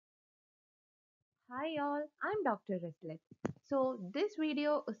Hi all, I'm Dr. Reslet. So this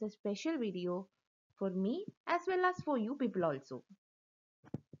video is a special video for me as well as for you people also,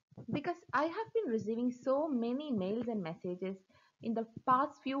 because I have been receiving so many mails and messages in the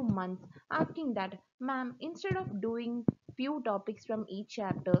past few months asking that, ma'am, instead of doing few topics from each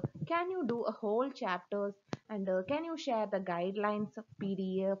chapter, can you do a whole chapters and can you share the guidelines of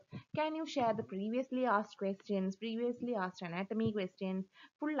PDF? Can you share the previously asked questions, previously asked anatomy questions,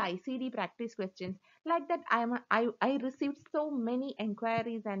 full ICD practice questions? Like that, I received so many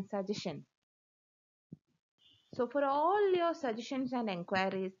inquiries and suggestions. So, for all your suggestions and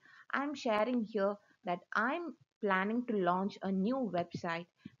inquiries, I'm sharing here that I'm planning to launch a new website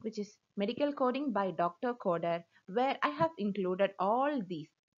which is Medical Coding by Dr. Coder, where I have included all these.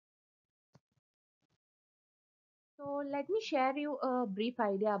 So, let me share you a brief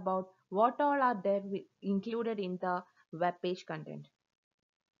idea about what all are there included in the web page content.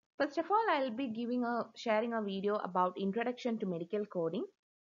 First of all, I'll be sharing a video about introduction to medical coding,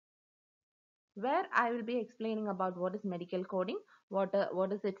 where I will be explaining about what is medical coding, what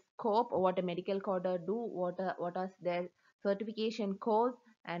is its scope, what a medical coder do, what is their certification course,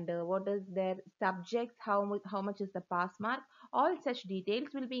 and what is their subjects, how much is the pass mark. All such details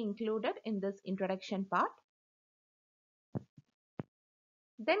will be included in this introduction part.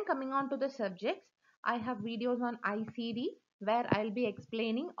 Then coming on to the subjects, I have videos on ICD where I'll be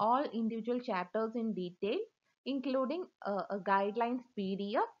explaining all individual chapters in detail, including a guidelines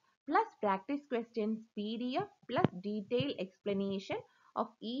PDF plus practice questions PDF plus detailed explanation of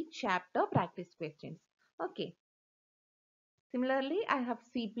each chapter practice questions. Okay. Similarly, I have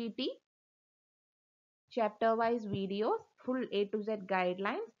CPT chapter wise videos, full A to Z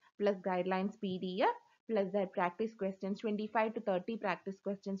guidelines plus guidelines PDF plus their practice questions, 25 to 30 practice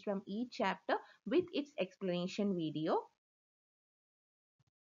questions from each chapter with its explanation video.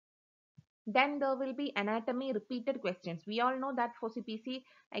 Then there will be anatomy repeated questions. We all know that for CPC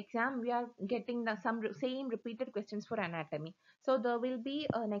exam, we are getting the same repeated questions for anatomy. So there will be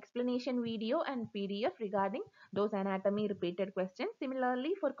an explanation video and PDF regarding those anatomy repeated questions.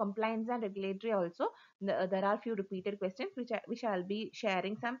 Similarly, for compliance and regulatory also, there are few repeated questions which I'll be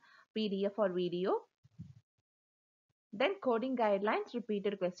sharing some PDF or video. Then coding guidelines,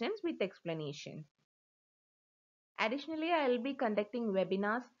 repeated questions with explanations. Additionally, I will be conducting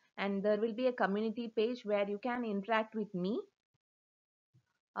webinars and there will be a community page where you can interact with me.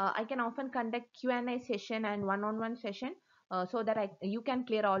 I can often conduct Q&A session and one-on-one session so that you can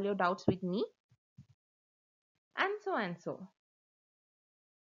clear all your doubts with me, and so and so.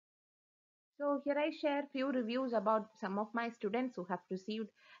 So here I share few reviews about some of my students who have received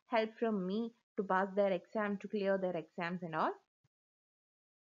help from me to pass their exam, to clear their exams and all.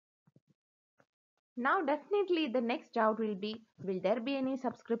 Now definitely the next doubt will be, will there be any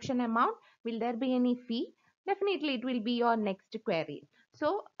subscription amount? Will there be any fee? Definitely it will be your next query.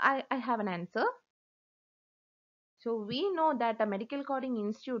 So I have an answer. So we know that a medical coding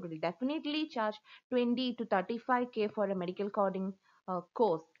institute will definitely charge 20 to 35K for a medical coding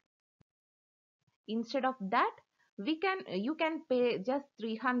course. Instead of that, you can pay just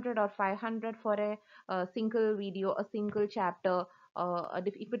 300 or 500 for a single video, a single chapter.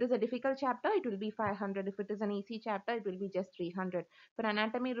 If it is a difficult chapter, it will be 500. If it is an easy chapter, it will be just 300. For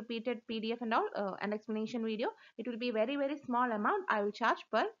anatomy repeated PDF and all, an explanation video, it will be very very small amount I will charge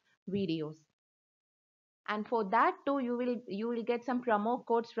per videos. And for that too, you will get some promo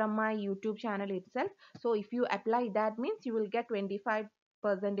codes from my YouTube channel itself. So if you apply, that means you will get 25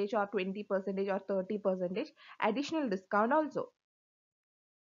 percentage or 20 percentage or 30 percentage additional discount also.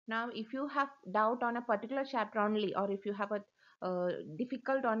 Now if you have doubt on a particular chapter only, or if you have a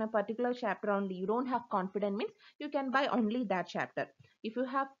difficult on a particular chapter only, you don't have confidence, means you can buy only that chapter. If you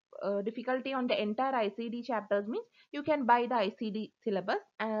have difficulty on the entire ICD chapters, means you can buy the ICD syllabus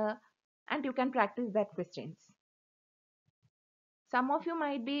and you can practice that questions. Some of you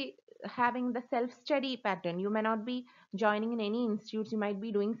might be having the self-study pattern. You may not be joining in any institutes. You might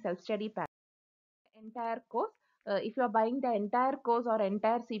be doing self-study pattern. Entire course. If you are buying the entire course or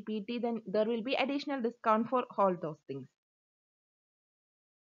entire CPT, then there will be additional discount for all those things.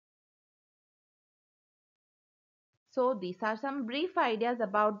 So these are some brief ideas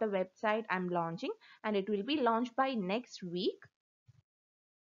about the website I'm launching, and it will be launched by next week.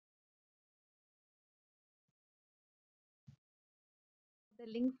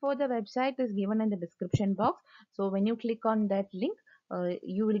 The link for the website is given in the description box. So when you click on that link,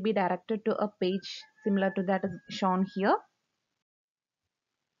 you will be directed to a page similar to that is shown here,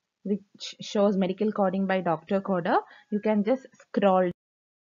 which shows medical coding by Dr. Coder. You can just scroll.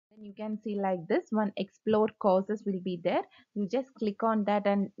 You can see like this one, explore courses will be there. You just click on that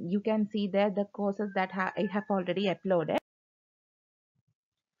and you can see there the courses that I have already uploaded.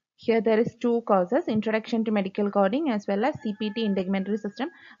 Here there is two courses, Introduction to Medical Coding as well as CPT Integumentary System.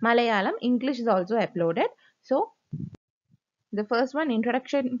 Malayalam, English is also uploaded. So the first one,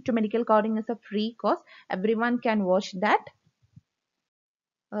 Introduction to Medical Coding, is a free course. Everyone can watch that.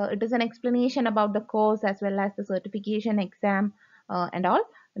 It is an explanation about the course as well as the certification exam and all.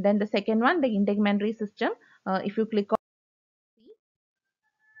 Then the second one, the Integumentary System. If you click on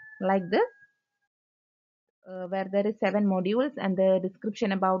like this, where there is 7 modules and the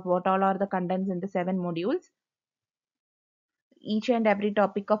description about what all are the contents in the 7 modules. Each and every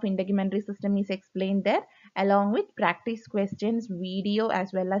topic of integumentary system is explained there, along with practice questions, video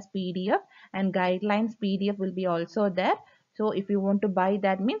as well as PDF, and guidelines PDF will be also there. So if you want to buy,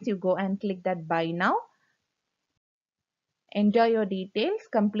 that means you go and click that buy now. Enter your details,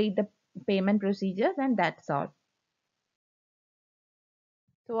 complete the payment procedures, and that's all.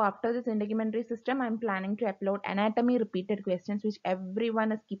 So after this integumentary system, I'm planning to upload anatomy repeated questions, which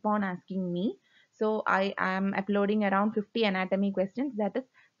everyone is keep on asking me. So I am uploading around 50 anatomy questions that is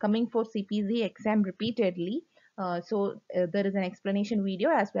coming for CPZ exam repeatedly. There is an explanation video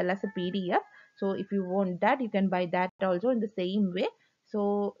as well as a PDF. So if you want that, you can buy that also in the same way.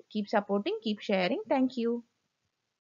 So keep supporting, keep sharing. Thank you.